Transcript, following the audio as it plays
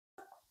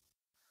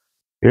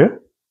Yeah,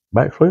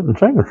 backslidden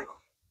sinners.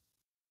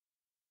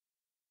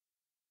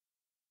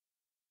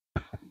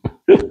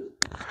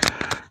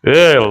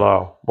 Yeah,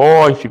 Lord.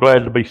 Boy, ain't you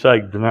glad to be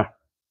saved tonight.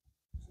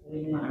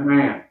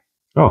 Amen.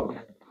 Oh.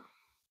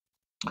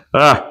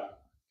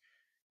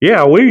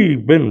 Yeah,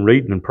 we've been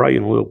reading and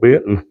praying a little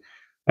bit,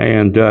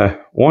 and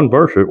one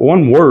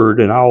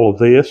word in all of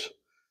this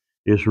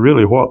is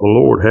really what the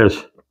Lord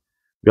has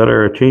got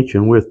our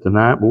attention with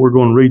tonight. But we're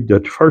going to read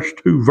the first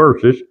two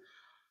verses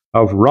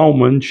of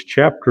Romans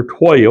chapter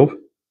 12.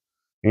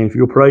 And if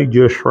you'll pray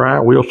just right,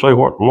 we'll say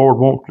what the Lord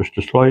wants us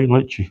to say and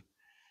let you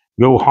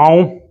go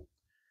home.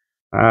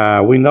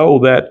 We know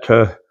that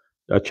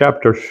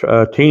chapters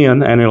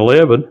 10 and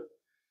 11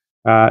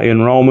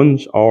 in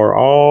Romans are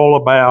all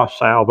about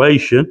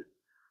salvation,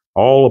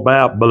 all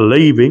about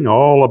believing,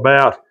 all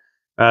about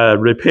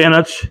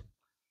repentance.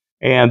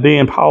 And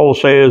then Paul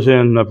says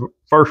in the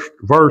first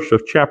verse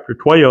of chapter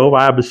 12,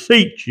 I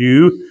beseech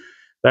you,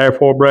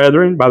 therefore,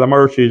 brethren, by the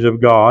mercies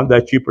of God,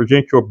 that you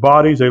present your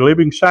bodies a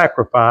living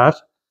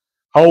sacrifice,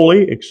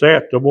 holy,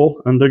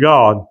 acceptable unto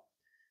God,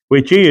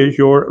 which is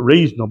your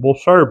reasonable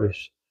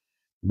service.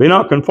 Be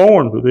not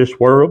conformed to this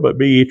world, but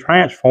be ye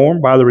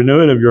transformed by the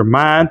renewing of your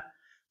mind,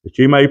 that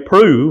you may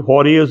prove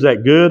what is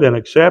that good and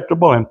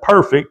acceptable and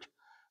perfect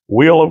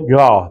will of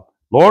God.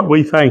 Lord,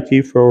 we thank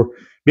you for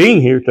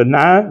being here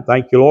tonight.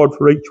 Thank you, Lord,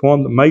 for each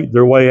one that made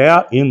their way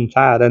out,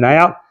 inside and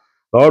out.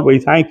 Lord, we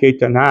thank you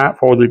tonight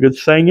for the good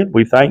singing.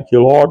 We thank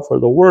you, Lord, for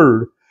the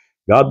word.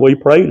 God, we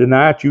pray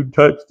tonight you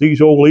touch these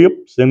old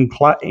lips and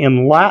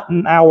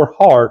enlighten our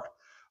heart,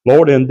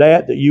 Lord, in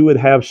that you would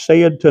have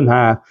said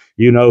tonight.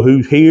 You know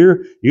who's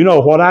here. You know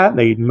what I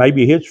need.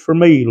 Maybe it's for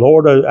me,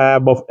 Lord,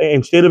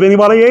 instead of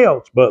anybody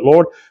else. But,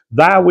 Lord,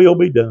 thy will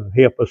be done.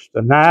 Help us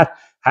tonight.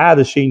 Hide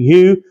us in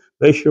you.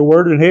 Bless your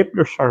word and help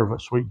your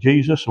servant, sweet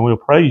Jesus, and we'll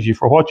praise you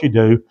for what you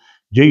do.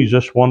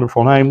 Jesus'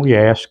 wonderful name we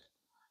ask.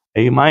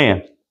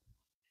 Amen.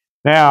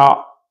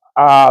 Now,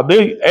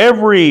 we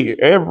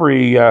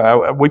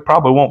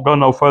probably won't go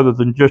no further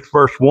than just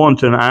verse 1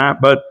 tonight,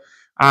 but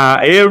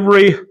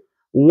every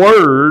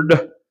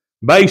word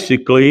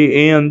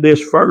basically in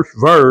this first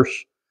verse,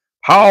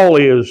 Paul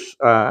is,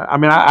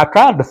 I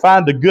tried to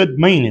find the good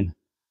meaning.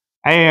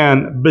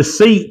 And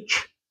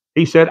beseech,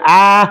 he said,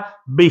 I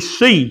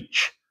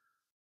beseech.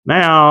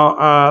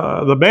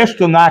 Now, the best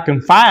one I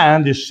can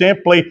find is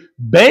simply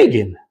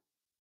begging.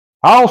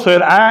 Paul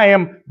said, I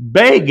am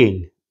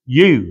begging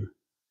you.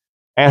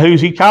 And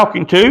who's he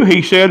talking to?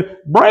 He said,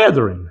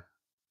 brethren.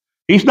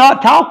 He's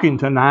not talking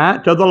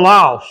tonight to the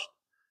lost.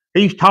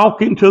 He's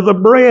talking to the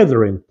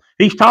brethren.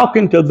 He's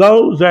talking to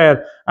those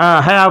that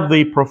have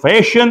the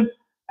profession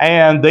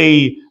and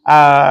the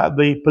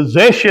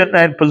possession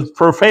and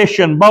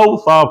profession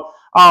both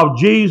of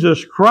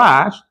Jesus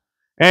Christ.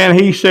 And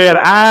he said,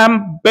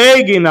 I'm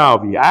begging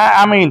of you.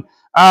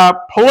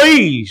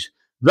 Please,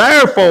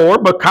 therefore,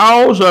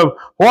 because of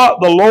what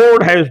the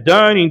Lord has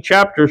done in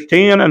chapters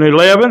 10 and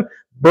 11,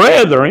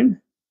 brethren,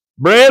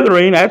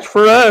 that's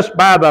for us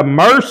by the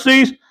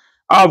mercies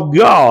of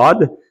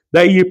God,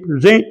 that you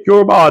present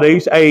your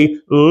bodies a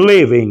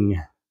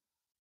living.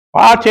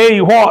 Well, I'll tell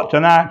you what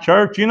tonight,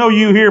 church. You know,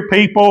 you hear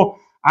people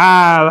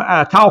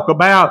talk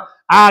about,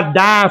 I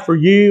die for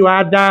you,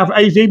 I die for...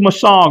 There's even a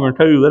song or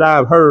two that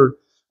I've heard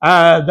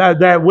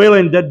that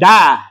willing to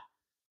die.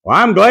 Well,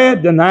 I'm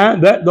glad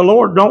tonight that the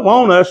Lord don't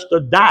want us to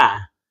die.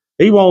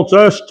 He wants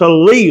us to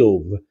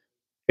live.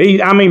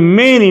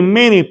 Many,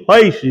 many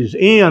places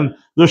in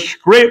the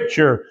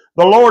Scripture,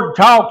 the Lord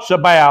talks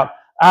about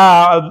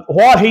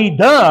what He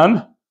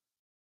done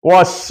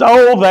was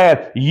so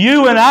that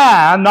you and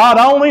I not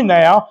only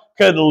now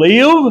could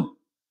live,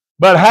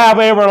 but have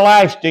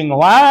everlasting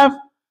life,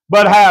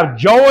 but have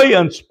joy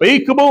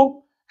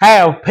unspeakable,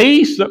 have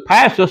peace that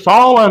passes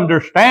all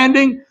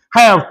understanding,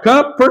 have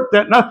comfort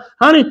that...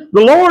 Honey,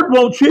 the Lord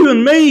wants you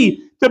and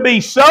me to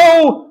be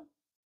so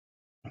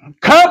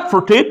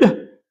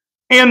comforted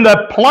in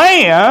the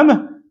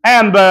plan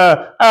and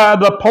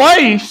the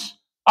place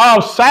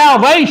of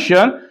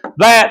salvation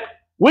that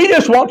we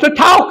just want to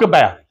talk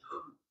about it.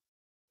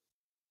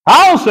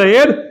 Paul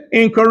said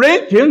in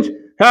Corinthians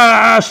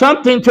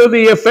something to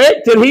the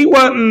effect that he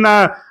wasn't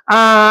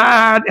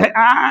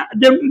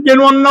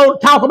didn't want to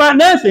talk about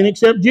nothing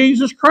except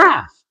Jesus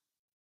Christ.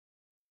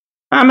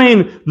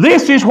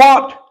 This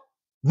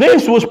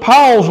was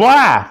Paul's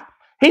life.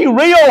 He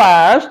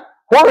realized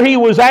where he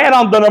was at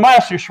on the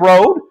Damascus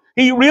Road.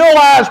 He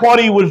realized what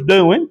he was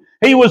doing.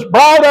 He was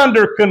brought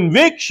under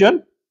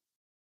conviction,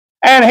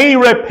 and he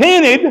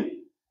repented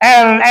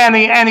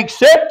and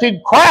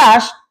accepted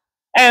Christ,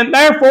 and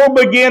therefore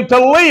began to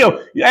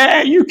live.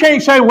 You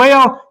can't say,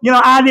 well,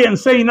 I didn't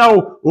see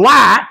no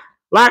light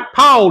like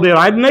Paul did.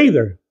 I didn't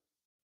either.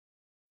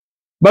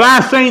 But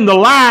I seen the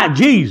light,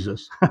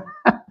 Jesus.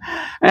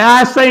 And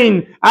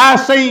I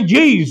seen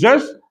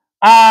Jesus when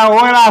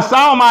I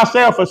saw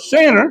myself a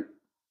sinner.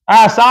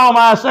 I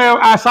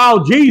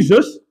saw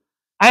Jesus,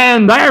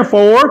 and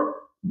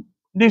therefore,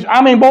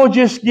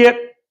 just get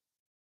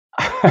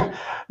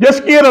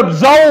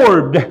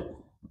absorbed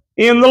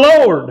in the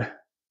Lord.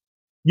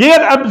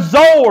 Get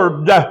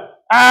absorbed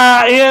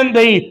in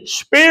the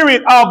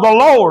Spirit of the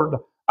Lord.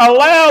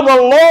 Allow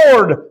the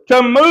Lord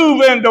to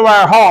move into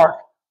our heart.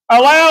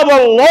 Allow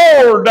the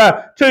Lord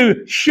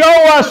to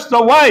show us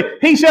the way.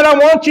 He said, I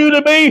want you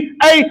to be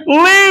a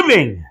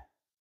living.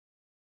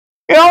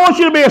 I don't want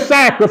you to be a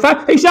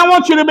sacrifice. He said, I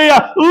want you to be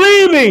a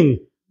living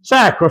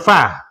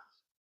sacrifice.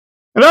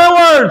 In other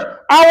words,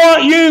 I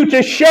want you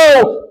to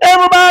show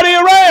everybody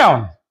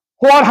around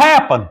what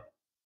happened.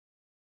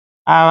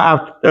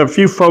 A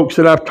few folks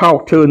that I've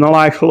talked to in the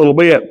last little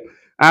bit,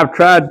 I've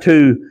tried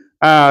to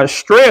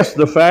stress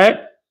the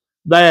fact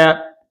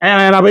that,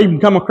 and I've even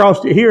come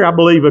across it here, I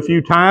believe, a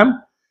few times,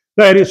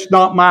 that it's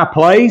not my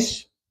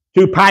place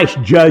to pass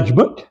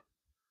judgment.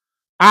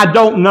 I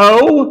don't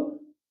know.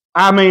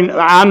 I mean,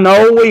 I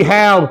know we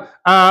have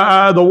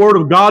the Word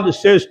of God that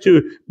says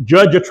to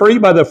judge a tree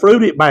by the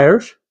fruit it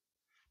bears.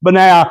 But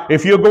now,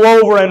 if you go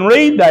over and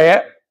read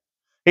that,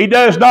 He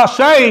does not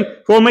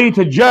say for me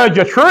to judge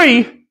a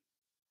tree,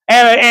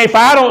 and if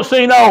I don't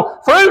see no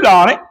fruit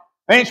on it,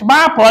 it's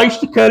my place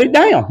to cut it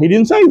down. He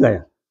didn't say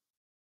that.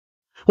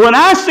 When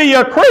I see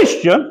a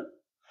Christian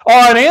or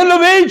an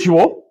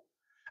individual,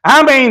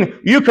 I mean,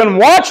 you can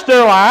watch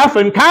their life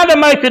and kind of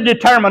make a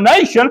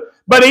determination,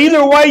 but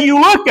either way you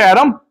look at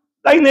them,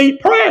 they need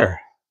prayer.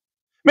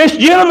 Miss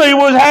Genevieve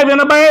was having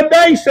a bad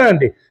day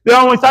Sunday. The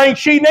only thing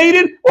she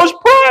needed was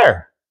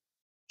prayer.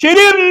 She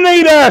didn't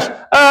need us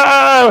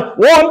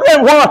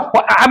wondering what.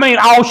 I mean,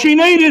 all she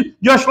needed,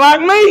 just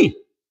like me,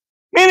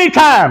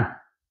 anytime,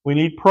 we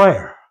need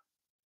prayer.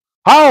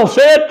 Paul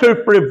said to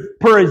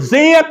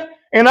present,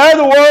 in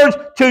other words,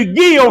 to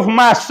give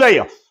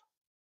myself.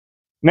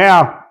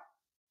 Now,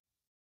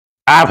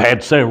 I've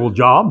had several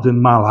jobs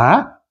in my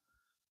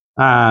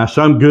life,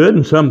 some good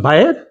and some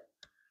bad.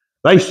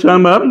 There's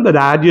some of them that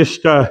I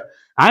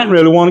didn't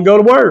really want to go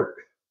to work.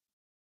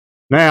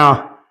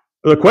 Now,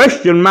 the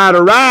question might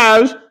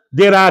arise,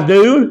 did I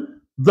do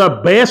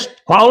the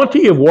best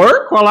quality of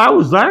work while I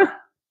was there?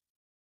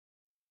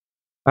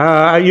 When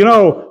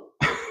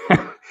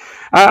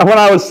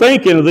I was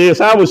thinking of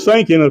this, I was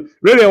thinking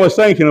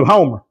of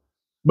Homer.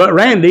 But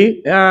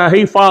Randy,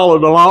 he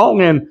followed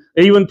along, and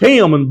even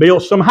Tim, and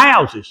built some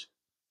houses.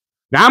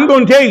 Now, I'm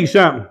going to tell you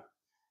something.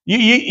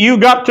 You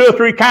got 2 or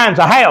 3 kinds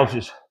of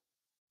houses.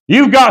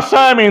 You've got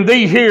some in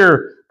these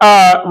here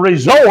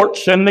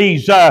resorts and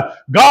these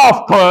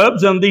golf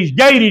clubs and these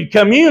gated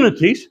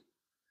communities,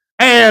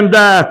 and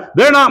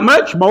they're not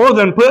much more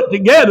than put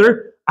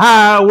together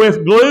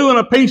with glue and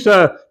a piece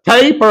of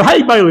tape or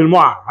hay baling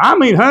wire. I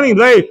mean, honey,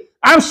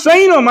 I've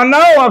seen them. I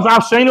know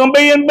I've seen them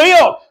being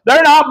built.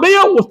 They're not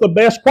built with the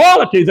best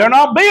quality. They're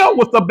not built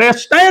with the best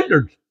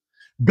standards.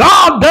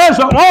 God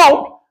doesn't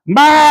want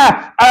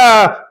my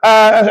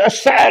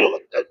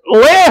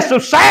less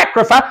of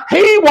sacrifice.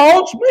 He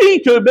wants me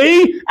to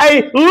be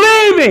a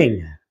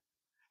living.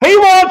 He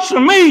wants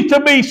me to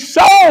be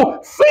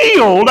so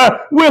filled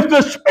with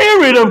the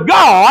Spirit of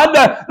God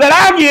that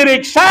I get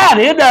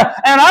excited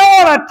and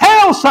I want to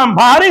tell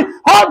somebody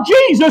what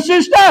Jesus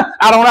has done.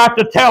 I don't have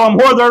to tell them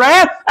where they're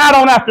at. I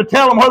don't have to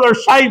tell them whether they're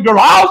saved or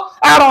lost.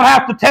 I don't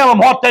have to tell them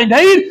what they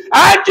need.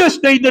 I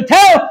just need to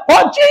tell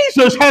what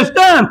Jesus has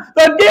done,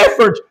 the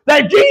difference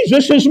that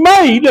Jesus has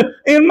made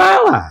in my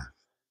life.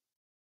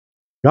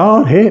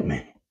 God help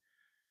me.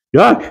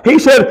 God, He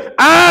said,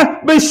 I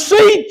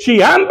beseech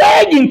you, I'm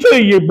begging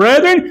to you,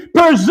 brethren,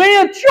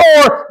 present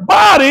your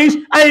bodies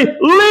a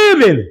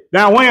living.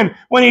 Now,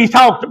 when He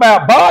talked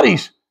about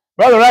bodies,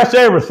 brother, that's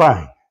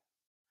everything.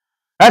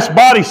 That's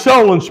body,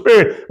 soul, and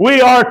spirit. We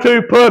are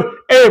to put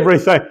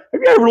everything. Have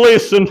you ever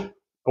listened?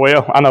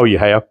 Well, I know you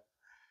have.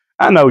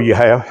 I know you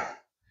have.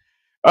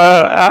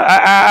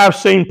 I've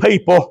seen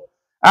people,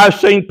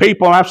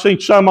 and I've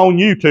seen some on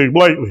YouTube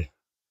lately.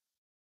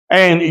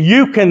 And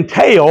you can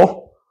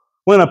tell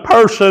when a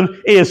person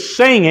is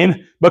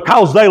singing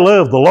because they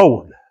love the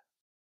Lord.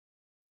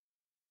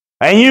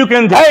 And you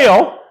can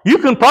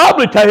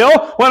probably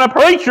tell when a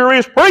preacher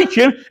is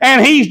preaching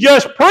and he's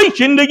just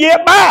preaching to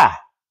get by.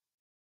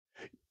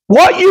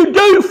 What you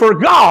do for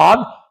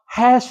God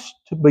has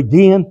to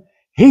begin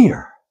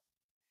here.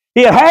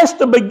 It has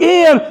to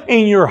begin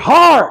in your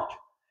heart.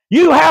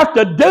 You have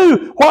to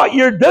do what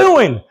you're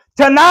doing.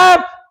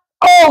 Tonight,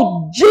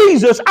 oh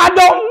Jesus, I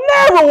don't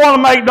never want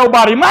to make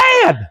nobody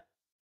mad.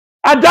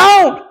 I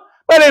don't.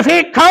 But if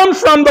it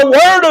comes from the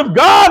Word of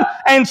God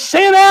and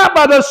sent out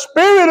by the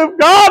Spirit of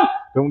God,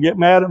 don't get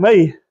mad at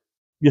me.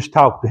 Just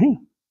talk to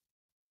Him.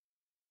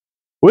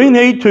 We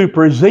need to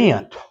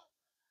present.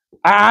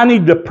 I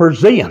need to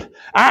present.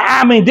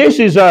 I mean, this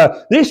is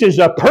a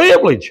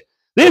privilege.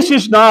 This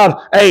is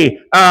not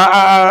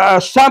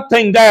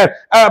something that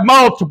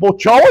multiple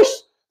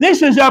choice.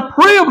 This is a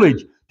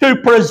privilege to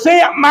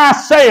present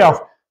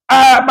myself,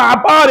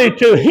 my body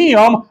to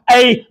Him,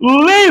 a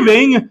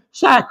living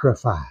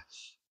sacrifice.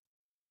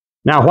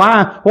 Now,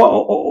 why?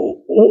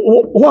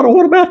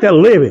 What about that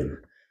living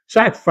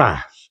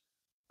sacrifice,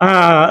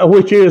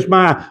 which is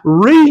my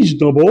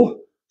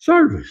reasonable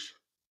service?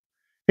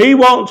 He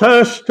wants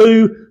us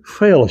to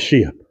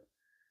fellowship.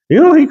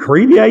 You know, He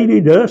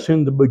created us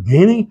in the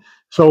beginning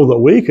so that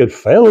we could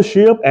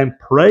fellowship and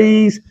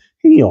praise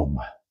Him.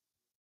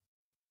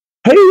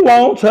 He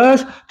wants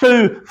us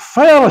to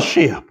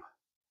fellowship.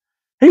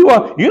 You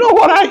know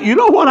what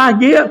I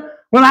get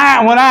when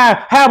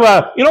I have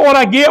a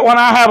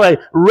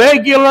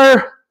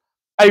regular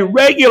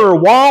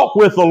walk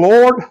with the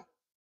Lord?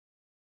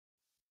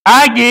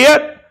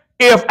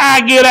 If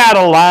I get out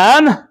of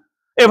line,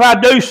 if I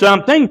do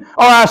something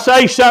or I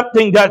say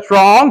something that's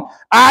wrong,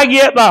 I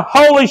get the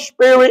Holy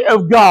Spirit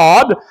of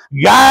God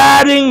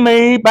guiding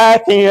me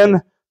back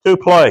into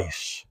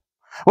place.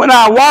 When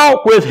I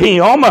walk with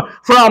Him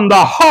from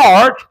the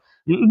heart,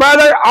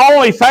 brother,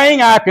 only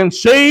thing I can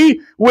see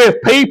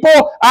with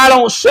people, I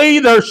don't see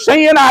their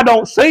sin, I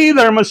don't see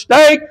their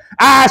mistake.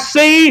 I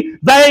see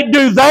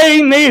do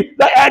they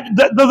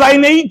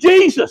need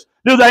Jesus?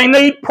 Do they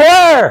need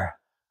prayer?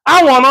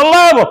 I want to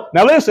love them.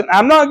 Now listen,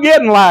 I'm not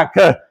getting like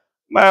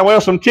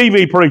some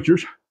TV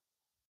preachers.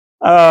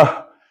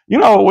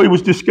 We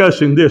was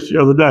discussing this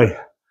the other day.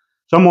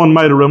 Someone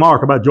made a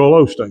remark about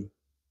Joel Osteen.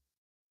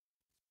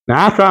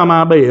 Now, I try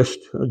my best.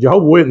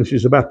 Jehovah's Witnesses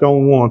is about the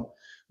only one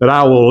that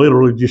I will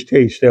literally just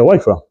tell you to stay away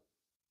from.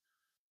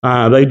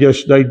 They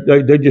just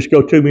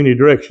go too many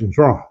directions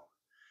wrong.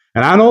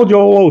 And I know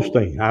Joel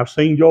Osteen. I've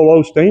seen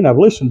Joel Osteen. I've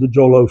listened to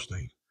Joel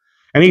Osteen.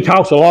 And he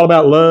talks a lot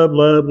about love,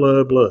 love,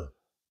 love, love.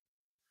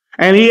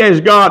 And he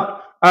has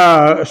got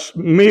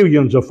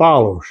millions of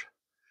followers.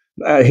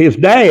 His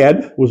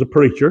dad was a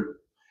preacher,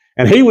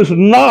 and he was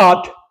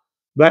not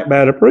that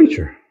bad a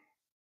preacher.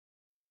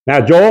 Now,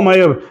 Joel may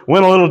have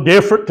went a little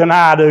different than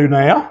I do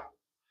now,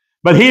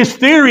 but his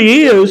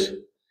theory is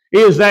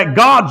that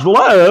God's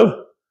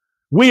love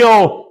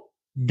will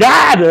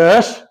guide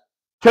us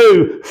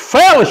to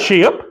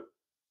fellowship.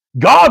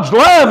 God's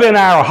love in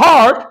our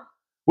heart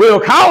will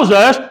cause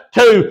us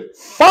to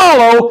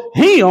follow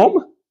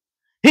Him.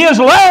 His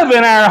love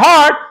in our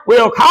heart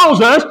will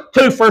cause us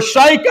to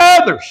forsake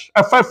others,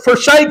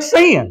 forsake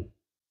sin.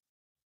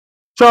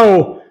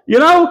 So,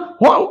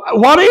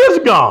 what is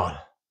God?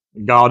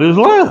 God is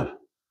love.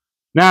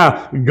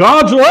 Now,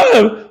 God's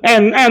love,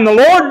 and the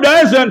Lord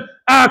doesn't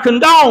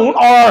condone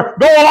or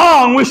go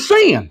along with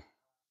sin.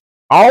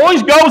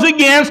 Always goes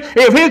against,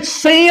 if it's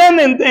sin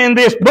in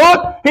this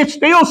book, it's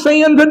still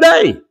sin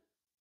today.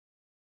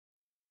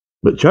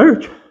 But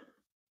church,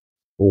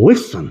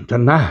 listen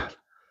tonight.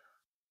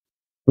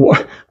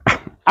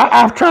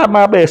 I've tried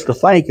my best to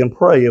think and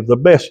pray of the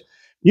best.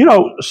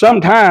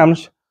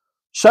 Sometimes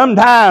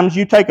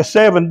you take a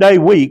 7-day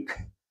week,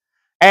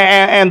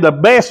 and the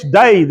best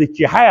day that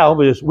you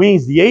have is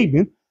Wednesday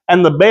evening,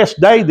 and the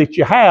best day that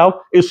you have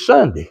is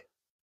Sunday.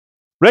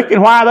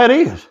 Reckon why that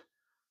is?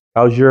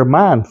 Because you're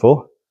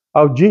mindful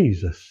of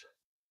Jesus.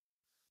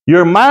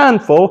 You're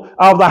mindful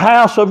of the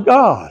house of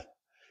God.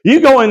 You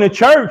go into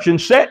church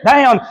and sit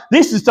down.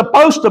 This is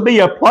supposed to be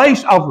a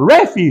place of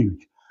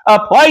refuge,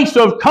 a place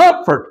of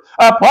comfort,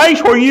 a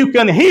place where you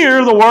can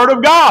hear the Word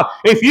of God.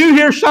 If you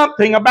hear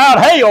something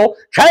about hell,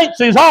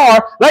 chances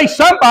are there's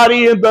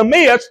somebody in the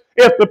midst.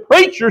 If the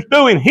preacher's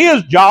doing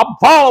his job,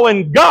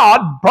 following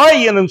God,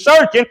 praying and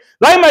searching,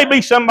 there may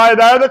be somebody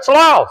there that's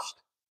lost.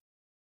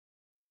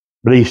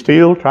 But he's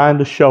still trying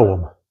to show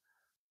them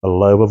the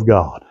love of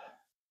God.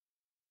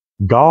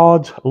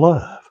 God's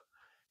love.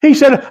 He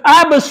said,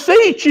 I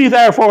beseech you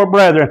therefore,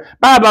 brethren,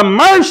 by the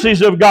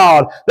mercies of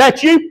God,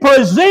 that you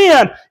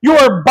present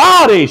your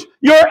bodies,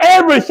 your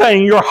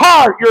everything, your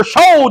heart, your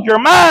soul, your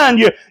mind,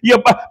 you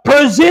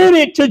present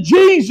it to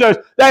Jesus,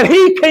 that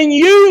He can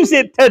use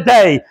it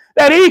today,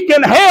 that He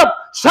can help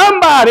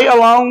somebody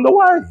along the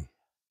way.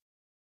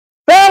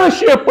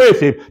 Fellowship with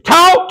Him,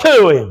 talk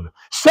to Him,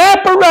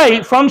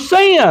 separate from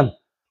sin.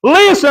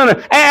 Listen,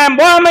 and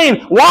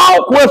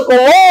walk with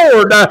the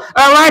Lord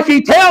like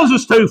He tells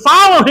us to.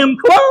 Follow Him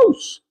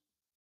close.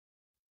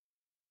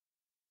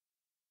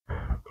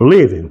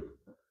 Living.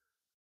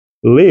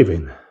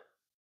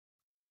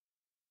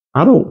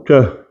 I don't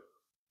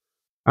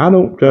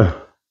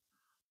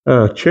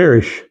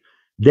cherish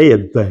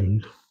dead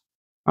things.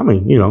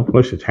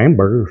 Unless it's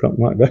hamburger or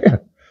something like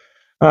that.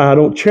 I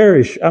don't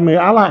cherish. I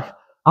like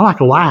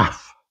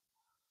life.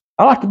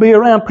 I like to be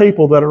around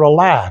people that are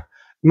alive.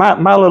 My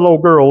little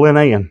old girl, Lynn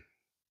Ann,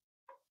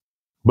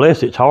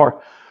 bless its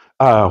heart,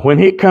 when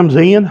it comes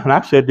in, and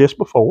I've said this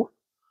before,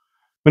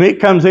 when it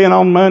comes in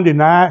on Monday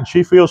night and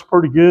she feels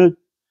pretty good,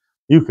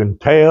 you can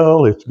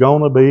tell it's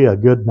going to be a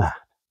good night.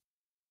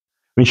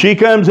 When she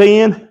comes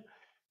in,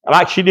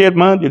 like she did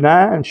Monday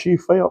night, and she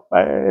felt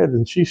bad,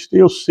 and she's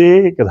still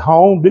sick at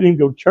home, didn't even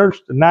go to church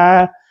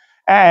tonight,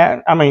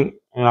 and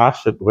I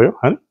said, well,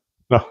 honey,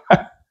 no,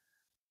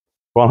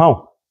 going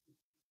home.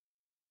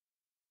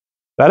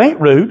 That ain't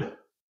rude.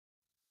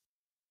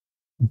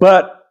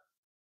 But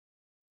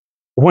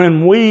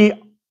when we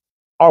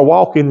are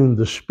walking in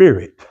the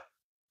Spirit,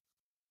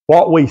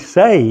 what we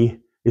say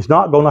is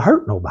not going to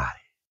hurt nobody.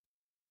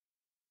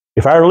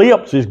 If our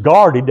lips is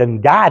guarded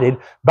and guided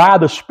by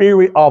the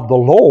Spirit of the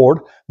Lord,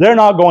 they're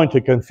not going to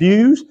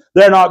confuse,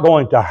 they're not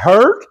going to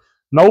hurt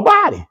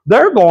nobody.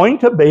 They're going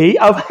to be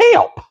of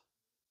help.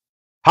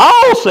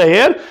 Paul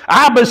said,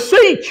 I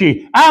beseech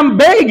you, I'm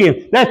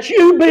begging that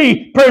you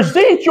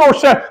present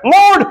yourself.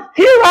 Lord,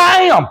 here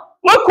I am.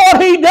 Look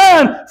what He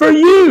done for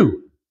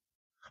you.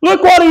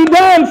 Look what He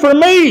done for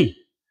me.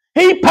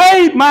 He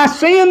paid my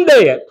sin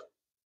debt.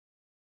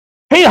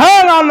 He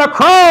hung on the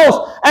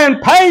cross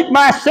and paid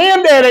my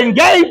sin debt and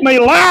gave me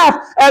life.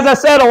 As I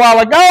said a while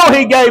ago,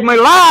 He gave me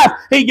life.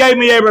 He gave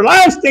me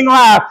everlasting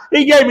life.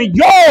 He gave me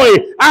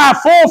joy. I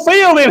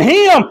fulfilled in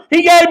Him.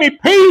 He gave me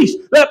peace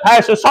that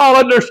passes all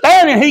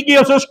understanding. He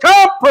gives us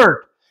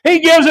comfort. He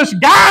gives us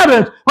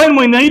guidance when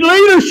we need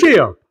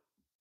leadership.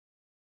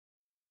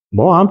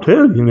 Boy, I'm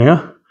telling you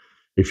now,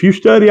 if you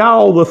study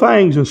all the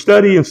things and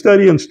study and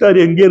study and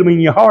study and get them in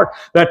your heart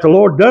that the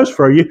Lord does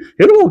for you,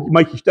 it will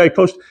make you stay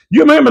close.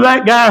 You remember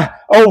that guy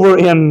over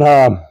in,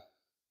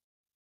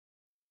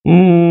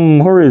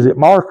 where is it,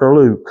 Mark or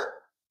Luke?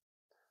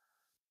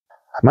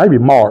 Maybe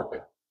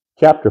Mark,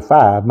 chapter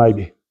 5,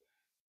 maybe.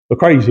 The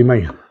crazy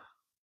man.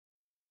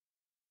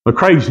 The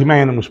crazy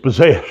man that was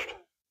possessed.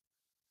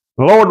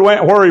 The Lord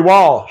went where he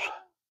was.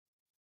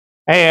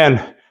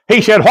 And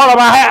He said, what do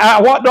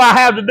I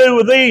have to do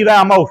with thee,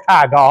 thou most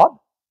high God?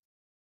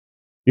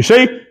 You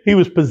see, he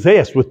was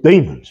possessed with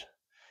demons.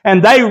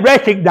 And they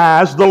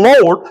recognized the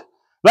Lord.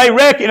 They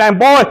recognized,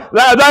 boy,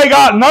 they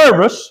got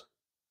nervous.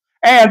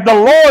 And the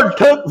Lord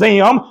took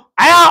them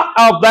out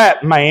of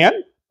that man,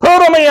 put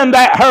them in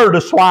that herd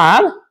of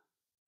swine.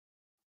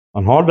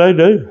 And what did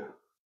they do?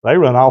 They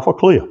run off a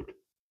cliff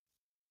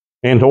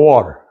into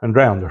water and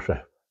drowned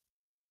themselves.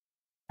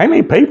 How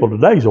many people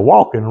today are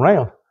walking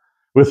around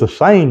with the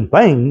same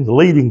things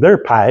leading their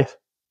path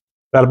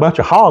that a bunch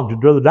of hogs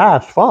would rather die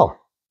to follow?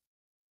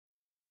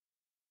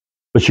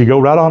 But you go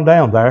right on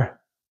down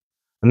there,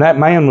 and that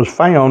man was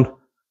found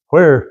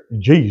where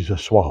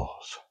Jesus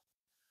was.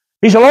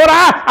 He said, Lord,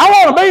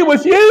 I want to be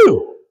with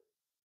you.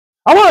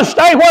 I want to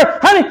stay where,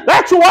 honey,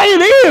 that's the way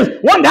it is.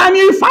 One time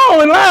you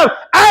fall in love,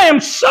 I am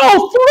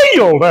so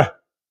thrilled. I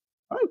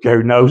don't care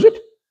who knows it.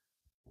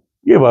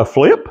 Give a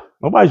flip.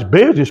 Nobody's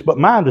business but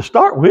mine to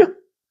start with.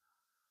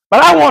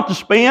 But I want to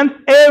spend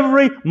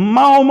every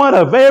moment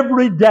of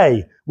every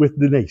day with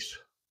Denise.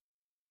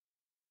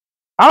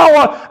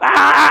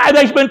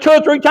 There's been 2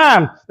 or 3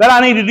 times that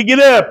I needed to get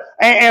up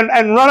and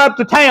run up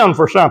to town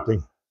for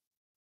something.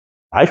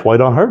 I just wait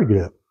on her to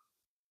get up.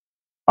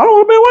 I don't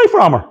want to be away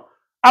from her.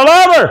 I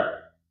love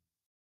her.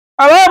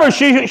 I love her.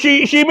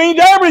 She means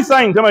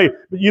everything to me.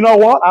 But you know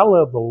what? I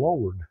love the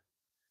Lord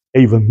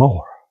even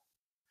more.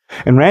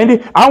 And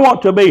Randy, I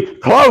want to be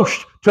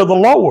close to the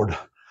Lord.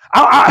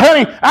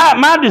 Honey,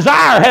 my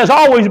desire has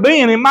always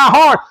been in my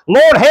heart,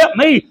 Lord, help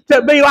me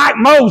to be like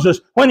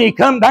Moses when he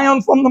come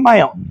down from the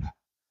mountain.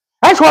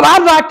 That's what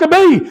I'd like to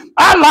be.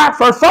 I'd like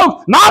for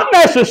folks, not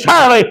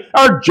necessarily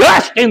or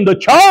just in the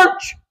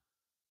church,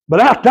 but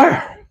out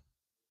there.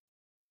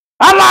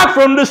 I'd like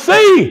for them to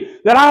see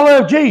that I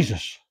love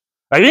Jesus.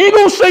 They ain't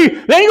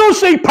gonna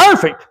see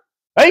perfect.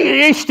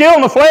 He's still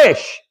in the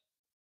flesh.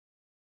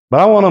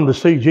 But I want them to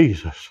see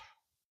Jesus.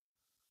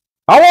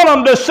 I want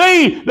them to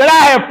see that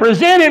I have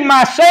presented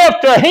myself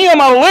to Him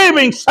a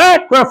living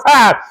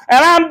sacrifice,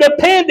 and I'm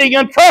depending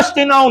and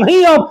trusting on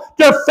Him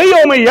to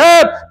fill me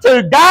up,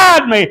 to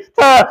guide me,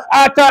 to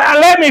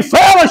let me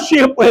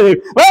fellowship with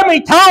Him, let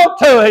me talk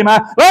to Him,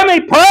 let me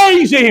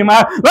praise Him,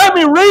 let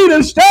me read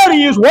and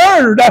study His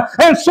Word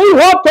and see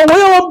what the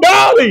will of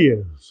God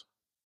is.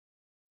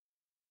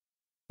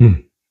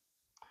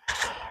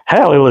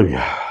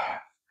 Hallelujah.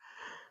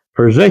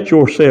 Present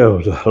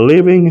yourselves a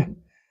living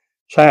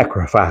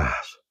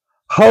sacrifice,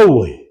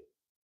 holy.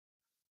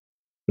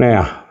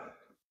 Now,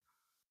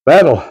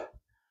 that'll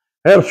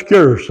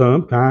scare us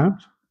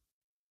sometimes.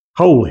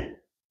 Holy.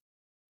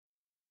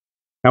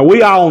 Now,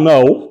 we all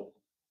know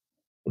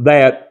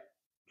that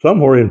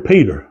somewhere in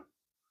Peter,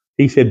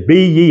 he said,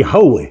 be ye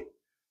holy,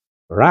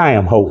 for I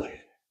am holy.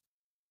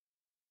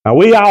 Now,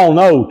 we all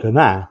know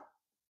tonight,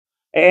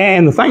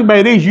 and the thing about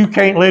it is you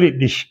can't let it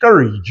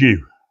discourage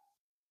you.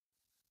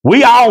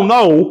 We all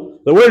know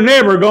that we're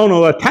never going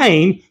to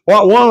attain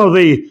what one of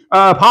the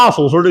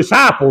apostles or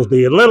disciples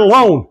did, let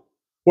alone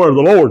where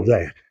the Lord's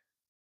at.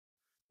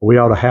 We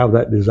ought to have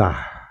that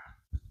desire.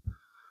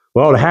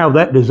 We ought to have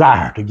that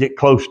desire to get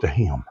close to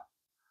Him,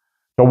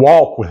 to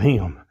walk with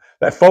Him,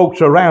 that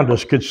folks around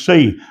us could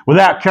see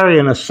without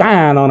carrying a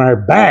sign on our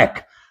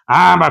back,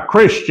 I'm a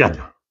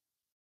Christian.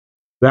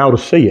 They ought to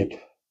see it.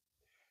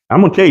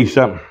 I'm going to tell you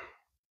something.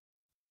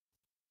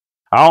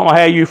 I don't know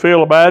how you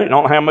feel about it. I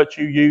don't know how much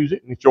you use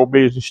it, and it's your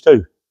business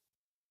too.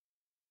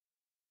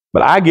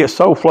 But I get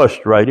so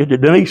frustrated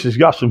that Denise has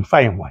got some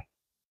family.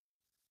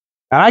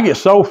 And I get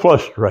so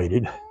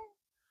frustrated.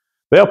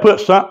 They'll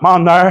put something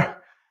on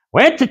there.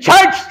 Went to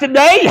church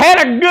today,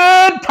 had a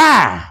good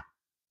time.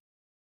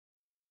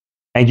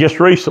 And just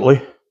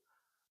recently,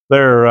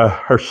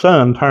 her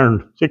son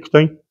turned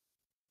 16.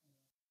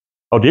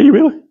 Oh, did he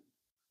really?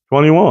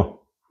 21.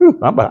 Whew,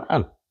 I'm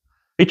behind.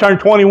 He turned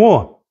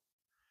 21.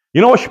 You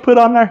know what she put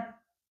on there?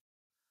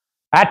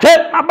 I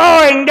took my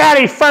boy and got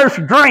his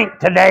first drink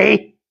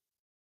today.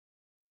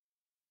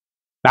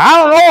 Now, I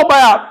don't know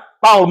about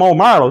Baltimore,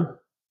 Maryland,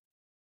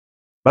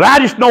 But I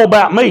just know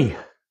about me.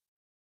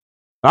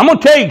 I'm going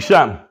to tell you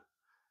something.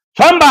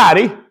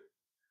 Somebody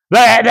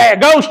that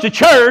goes to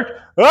church,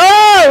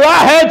 oh,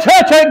 I had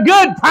such a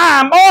good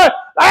time. Boy,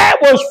 that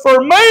was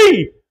for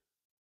me.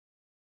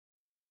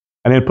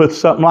 And then put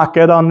something like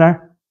that on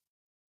there.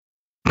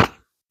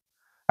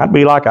 I'd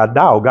be like a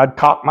dog. I'd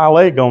cock my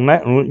leg on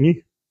that, wouldn't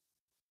you?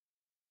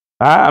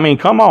 I mean,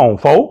 come on,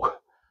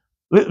 folk.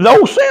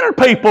 Those sinner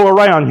people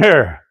around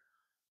here.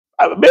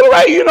 Billy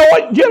Ray, you know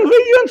what? Genevieve,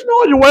 you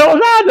know as well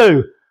as I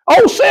do.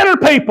 Old sinner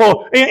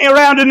people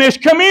around in this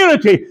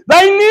community,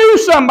 they knew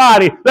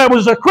somebody that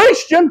was a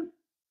Christian.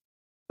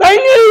 They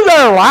knew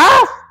their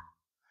life.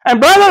 And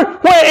brother,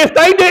 if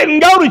they didn't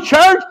go to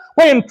church,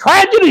 when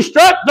tragedy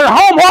struck their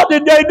home, what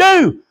did they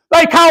do?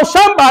 They called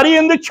somebody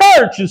in the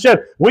church and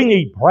said, we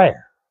need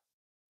prayer.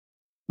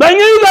 They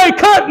knew they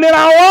couldn't, in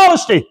all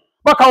honesty,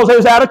 because they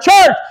was out of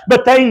church.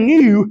 But they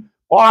knew,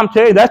 well, I'm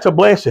telling you, that's a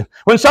blessing.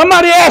 When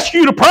somebody asks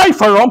you to pray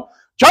for them,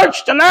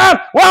 church tonight,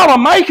 well,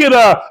 to make it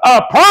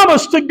a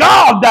promise to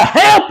God to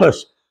help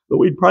us that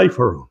we'd pray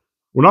for them.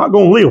 We're not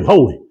going to live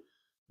holy.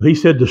 But he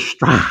said to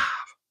strive.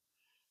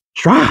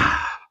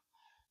 Strive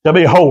to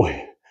be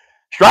holy.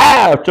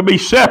 Strive to be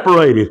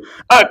separated.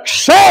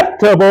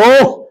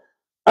 Acceptable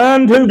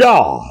unto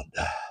God.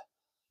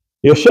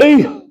 You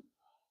see,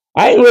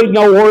 I ain't read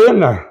nowhere in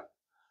there.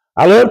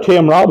 I love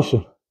Tim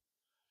Robinson.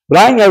 But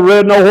I ain't never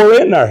read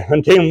nowhere in there.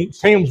 And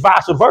Tim's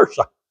vice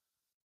versa.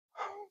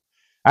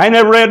 I ain't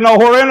never read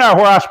nowhere in there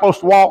where I'm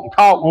supposed to walk and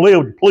talk and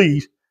live to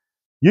please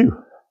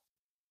you.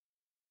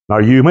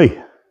 Nor you me.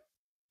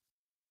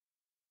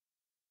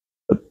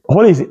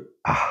 What is it?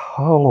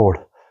 Oh, Lord.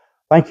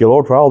 Thank you,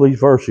 Lord, for all these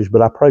verses,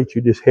 but I pray that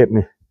you just help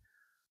me.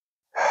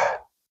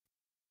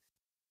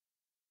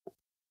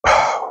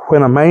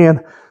 When a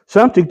man,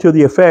 something to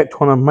the effect,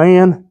 when a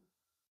man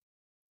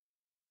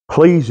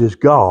pleases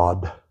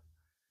God,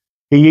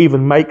 he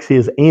even makes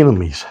his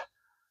enemies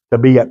to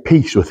be at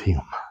peace with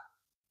him.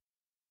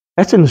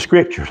 That's in the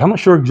Scriptures. I'm not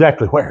sure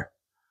exactly where,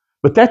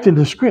 but that's in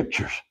the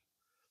Scriptures.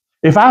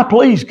 If I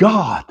please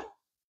God,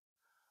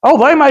 oh,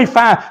 they may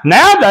find,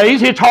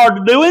 nowadays it's hard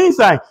to do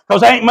anything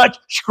because there ain't much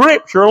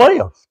Scripture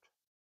left.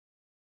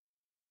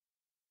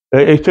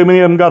 There's too many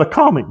of them got a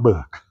comic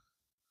book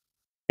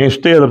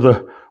instead of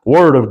the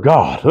Word of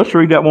God. Let's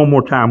read that one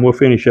more time. We'll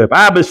finish up.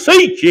 I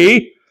beseech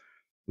ye,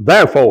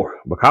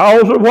 therefore,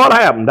 because of what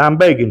happened, I'm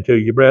begging to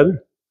you, brethren,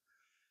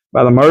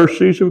 by the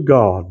mercies of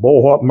God.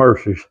 Boy, what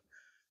mercies.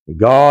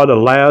 God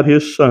allowed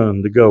His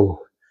Son to go,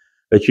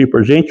 that you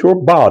present your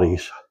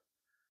bodies.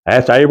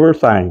 That's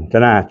everything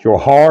tonight. Your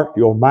heart,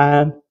 your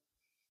mind,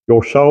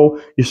 your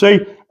soul. You see,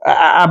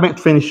 I meant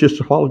to finish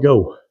just a while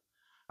ago.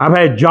 I've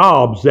had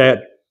jobs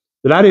that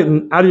I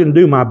didn't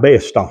do my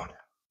best on.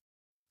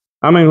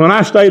 I mean, when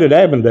I stayed at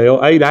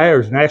Avondale 8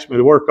 hours and asked me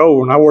to work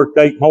over, and I worked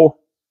 8 more,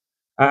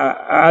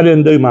 I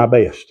didn't do my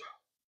best.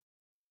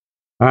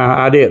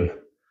 I didn't.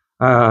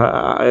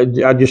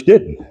 I just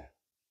didn't.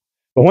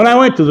 But when I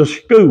went to the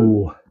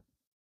school,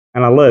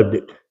 and I loved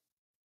it,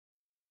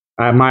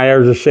 my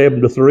hours are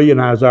 7 to 3,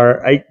 and I was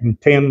there 8 and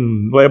 10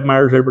 and 11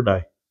 hours every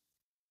day.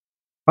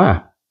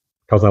 Why?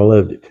 Because I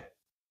loved it.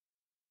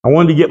 I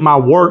wanted to get my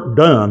work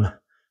done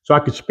so I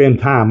could spend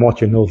time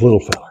watching those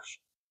little fellers.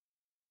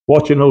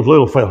 Watching those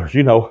little fellers,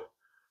 you know.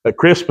 At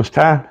Christmas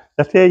time,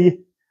 I tell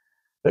you,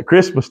 at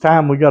Christmas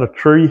time we got a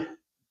tree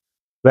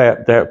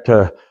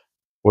that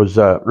was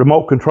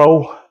remote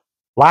control,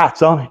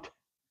 lights on it.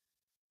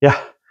 Yeah.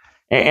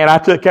 And I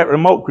took that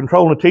remote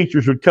control, and the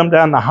teachers would come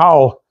down the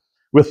hall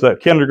with the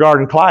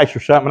kindergarten class or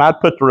something, and I'd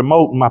put the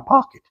remote in my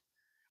pocket.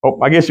 Oh,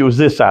 I guess it was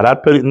this side.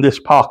 I'd put it in this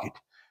pocket,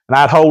 and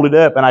I'd hold it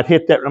up, and I'd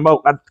hit that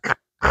remote.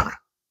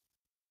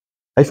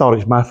 They thought it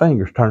was my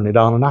fingers turning it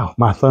on and off,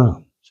 my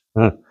thumbs.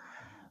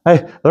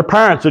 Their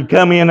parents would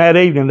come in that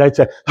evening, they'd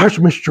say, there's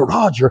Mr.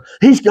 Roger.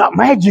 He's got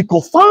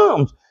magical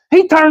thumbs.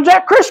 He turns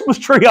that Christmas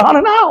tree on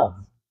and off.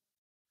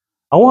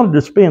 I wanted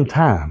to spend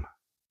time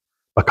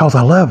because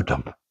I loved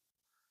them.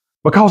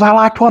 Because I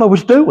liked what I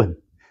was doing.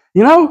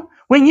 You know,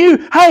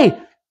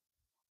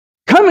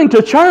 coming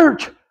to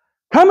church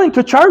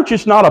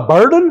is not a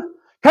burden.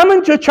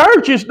 Coming to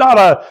church is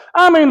not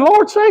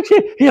Lord sakes,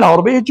 it ought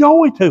to be a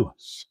joy to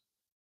us.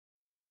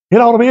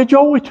 It ought to be a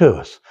joy to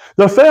us.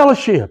 The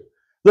fellowship,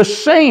 the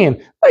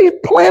singing. There's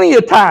plenty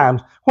of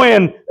times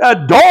when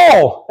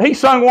Doyle, he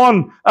sung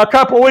one a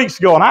couple of weeks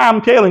ago, and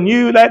I'm telling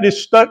you, that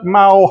just stuck in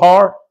my old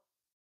heart.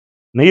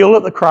 Kneel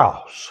at the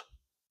cross.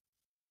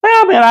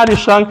 I mean, I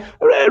just sung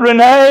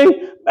Renee,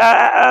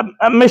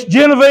 Miss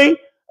Genevieve,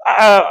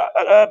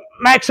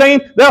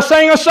 Maxine. They'll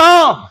sing a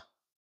song,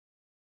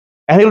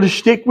 and it'll just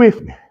stick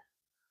with me.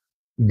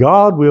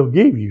 God will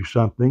give you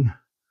something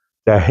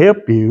to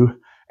help you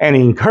and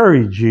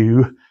encourage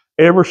you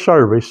every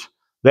service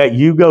that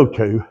you go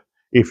to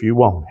if you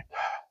want it.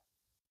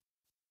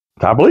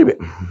 I believe it.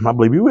 I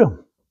believe you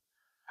will.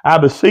 I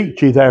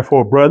beseech you,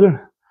 therefore, brethren,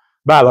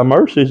 by the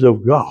mercies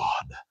of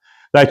God,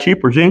 that you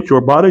present your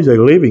bodies a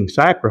living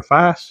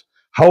sacrifice,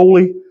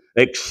 holy,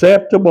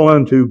 acceptable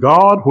unto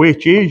God,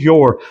 which is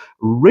your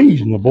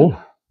reasonable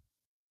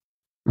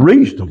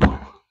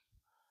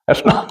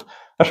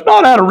That's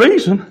not out of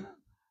reason.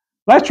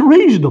 That's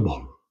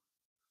reasonable.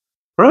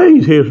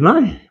 Praise His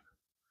name.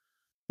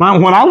 Now,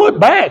 when I look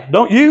back,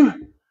 don't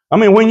you? I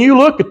mean, when you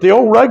look at the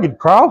old rugged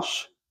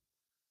cross,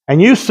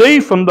 and you see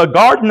from the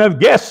Garden of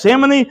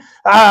Gethsemane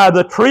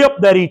the trip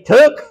that He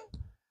took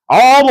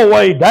all the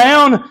way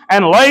down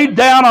and laid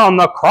down on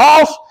the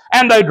cross,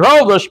 and they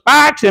drove the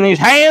spikes in His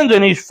hands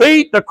and His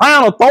feet, the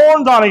crown of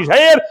thorns on His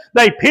head.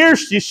 They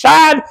pierced His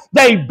side.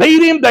 They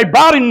beat Him. They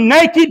brought Him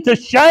naked to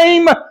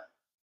shame.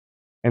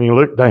 And He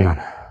looked down.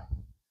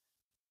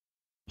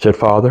 He said,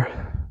 Father,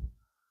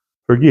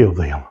 forgive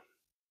them,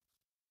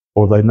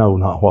 for they know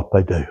not what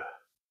they do.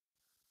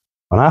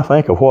 When I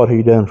think of what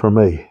He done for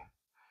me,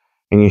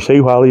 and you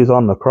see while He's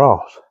on the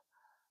cross,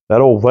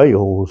 that old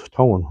veil was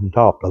torn from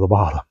top to the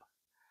bottom.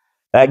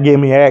 That gave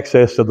me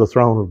access to the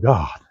throne of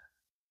God.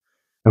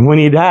 And when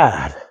He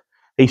died,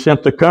 He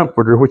sent the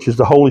Comforter, which is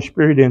the Holy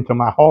Spirit, into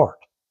my heart.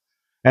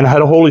 And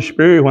that Holy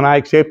Spirit, when I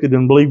accepted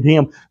and believed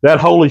Him, that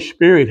Holy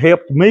Spirit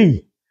helped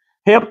me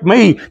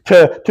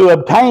to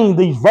obtain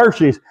these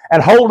verses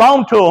and hold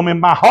on to them in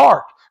my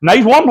heart. And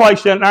there's one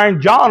place in there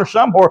in John or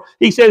somewhere,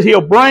 He says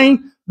He'll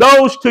bring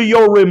those to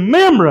your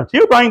remembrance.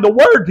 He'll bring the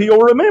Word to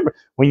your remembrance.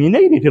 When you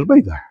need it, it'll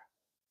be there.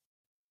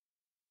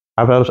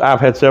 I've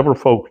had several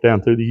folks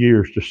down through the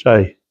years to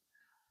say,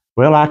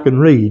 well, I can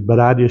read, but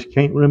I just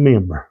can't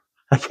remember.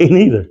 I can't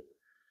either.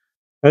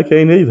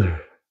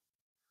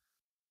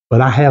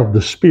 But I have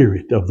the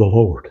Spirit of the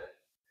Lord.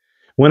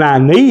 When I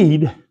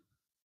need,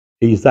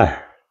 He's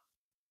there.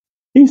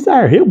 He's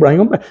there. He'll bring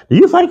them back. Do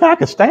you think I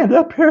could stand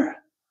up here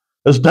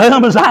as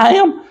dumb as I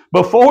am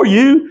before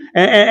you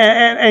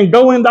and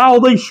go into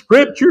all these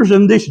scriptures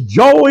and this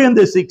joy and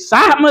this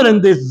excitement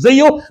and this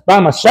zeal by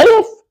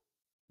myself?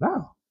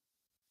 No.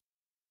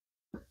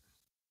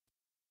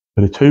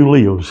 But it's who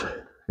lives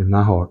in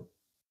my heart.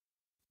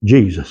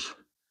 Jesus.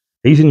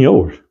 He's in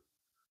yours.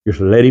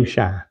 Just let Him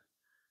shine.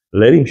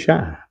 Let Him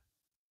shine.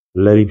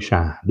 Let Him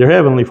shine. Dear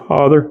Heavenly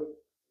Father,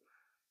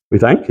 we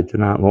thank You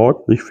tonight, Lord,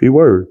 for these few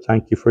words.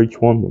 Thank You for each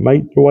one that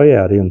made their way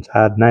out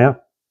inside now.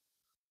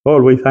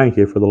 Lord, we thank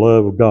You for the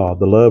love of God,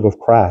 the love of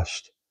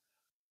Christ.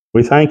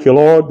 We thank You,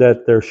 Lord,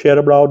 that they're shed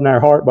abroad in our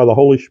heart by the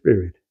Holy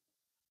Spirit.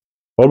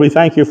 Lord, we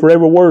thank You for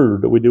every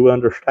word that we do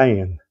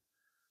understand.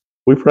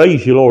 We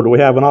praise You, Lord, that we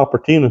have an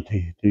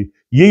opportunity to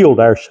yield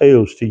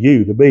ourselves to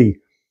You, to be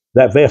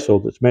that vessel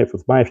that's meant for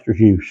the Master's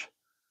use.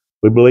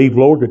 We believe,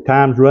 Lord, that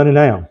time's running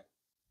out.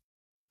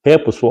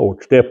 Help us,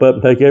 Lord, step up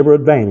and take every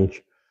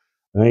advantage.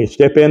 And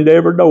step into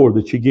every door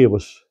that You give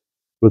us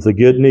with the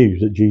good news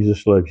that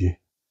Jesus loves You.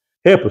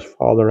 Help us,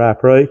 Father, I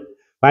pray.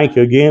 Thank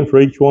You again for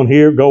each one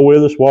here. Go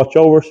with us, watch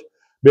over us.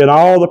 Be in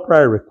all the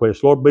prayer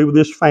requests. Lord, be with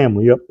this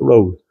family up the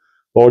road.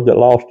 Lord, that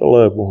lost a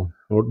loved one.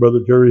 Lord, Brother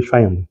Jerry's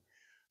family.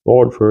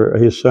 Lord, for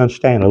his son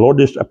Stanley.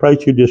 Lord, I pray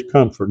that You just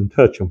comfort and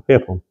touch them,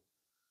 help them.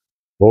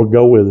 Lord,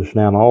 go with us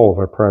now in all of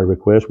our prayer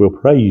requests. We'll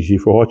praise You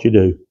for what You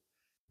do.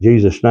 In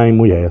Jesus' name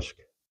we ask.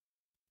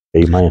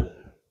 Amen.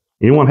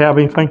 Anyone have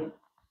anything?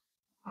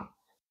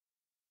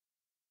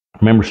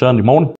 Remember Sunday morning?